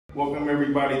Welcome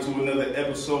everybody to another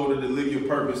episode of the Live Your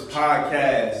Purpose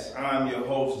podcast. I'm your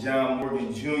host, John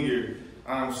Morgan Jr.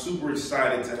 I'm super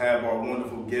excited to have our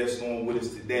wonderful guest on with us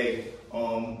today.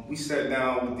 We sat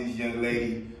down with this young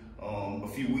lady a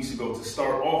few weeks ago to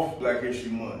start off Black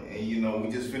History Month. And you know, we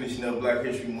just finished up Black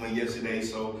History Month yesterday,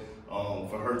 so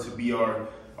for her to be our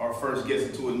first guest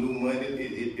into a new month,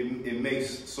 it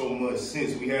makes so much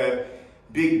sense. We have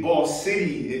Big Boss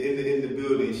Ciddy in the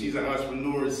building. She's an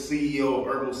entrepreneur, CEO of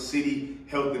Herbal Ciddy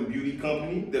Health and Beauty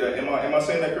Company. Am I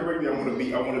saying that correctly? I want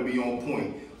to be on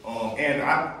point. And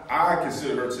I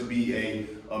consider her to be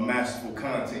a masterful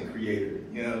content creator.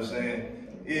 You know what I'm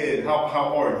saying? Yeah.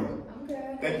 How are you? I'm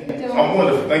good. Thank you. I'm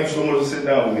wonderful. Thank you so much for sitting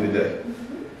down with me today.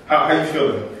 How you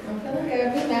feeling? I'm feeling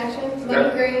good. We matching.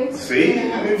 Lemon green. See?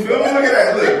 Yeah. You feel me? Look at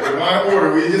that. Look, divine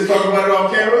order. We just talking about it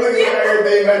off camera. Look at how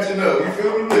everything matching up. You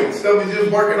feel me? Look, stuff is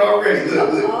just working already.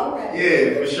 Look. Already.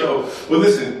 Yeah, for sure. Well,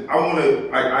 listen,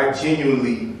 I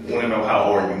genuinely want to know,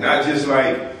 how are you? Not just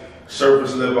like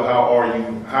surface level, how are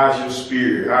you? How's your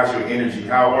spirit? How's your energy?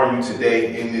 How are you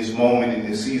today in this moment, in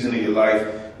this season of your life?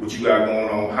 What you got going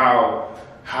on?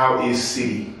 How is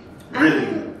Ciddy?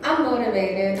 Really? I'm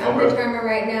motivated. I'm determined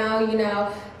right now. You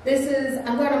know,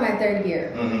 I'm going on my third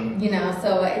year. You know,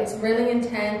 so it's really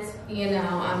intense. You know,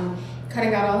 I'm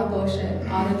cutting out all the bullshit,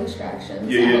 all the distractions.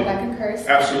 I hope I can curse.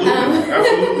 Absolutely,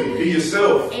 absolutely. Be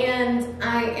yourself. And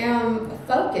I am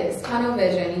focused, tunnel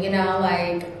vision. You know,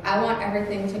 like I want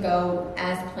everything to go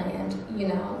as planned. You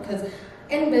know, because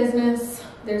in business,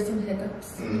 there's some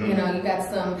hiccups, you know,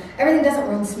 everything doesn't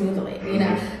run smoothly, you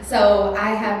know. So I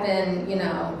have been, you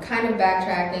know, kind of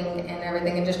backtracking and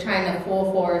everything and just trying to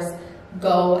full force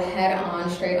go head on,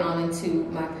 straight on into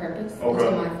my purpose,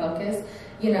 into my focus,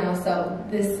 you know. So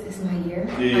this is my year.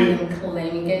 I am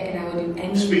claiming it, and I will do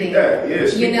anything, speak that. Yeah,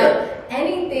 speak you know,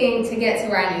 anything to get to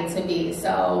where I need to be.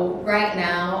 So right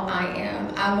now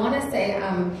I want to say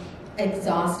I'm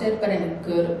exhausted, but in a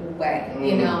good way.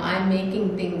 You know, I'm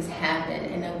making things happen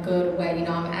in a good way. You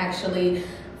know, I'm actually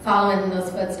following in those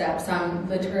footsteps. I'm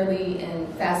literally in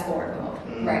fast forward mode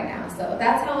right now. So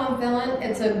that's how I'm feeling.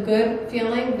 It's a good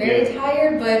feeling, very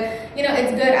tired, but you know,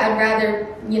 it's good. I'd rather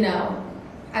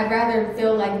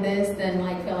feel like this than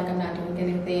like feel like I'm not doing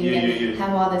anything and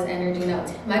have all this energy. You know,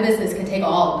 my business can take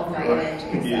all of my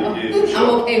energy. So sure. I'm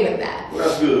okay with that. Well,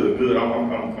 that's good.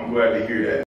 I'm glad to hear that.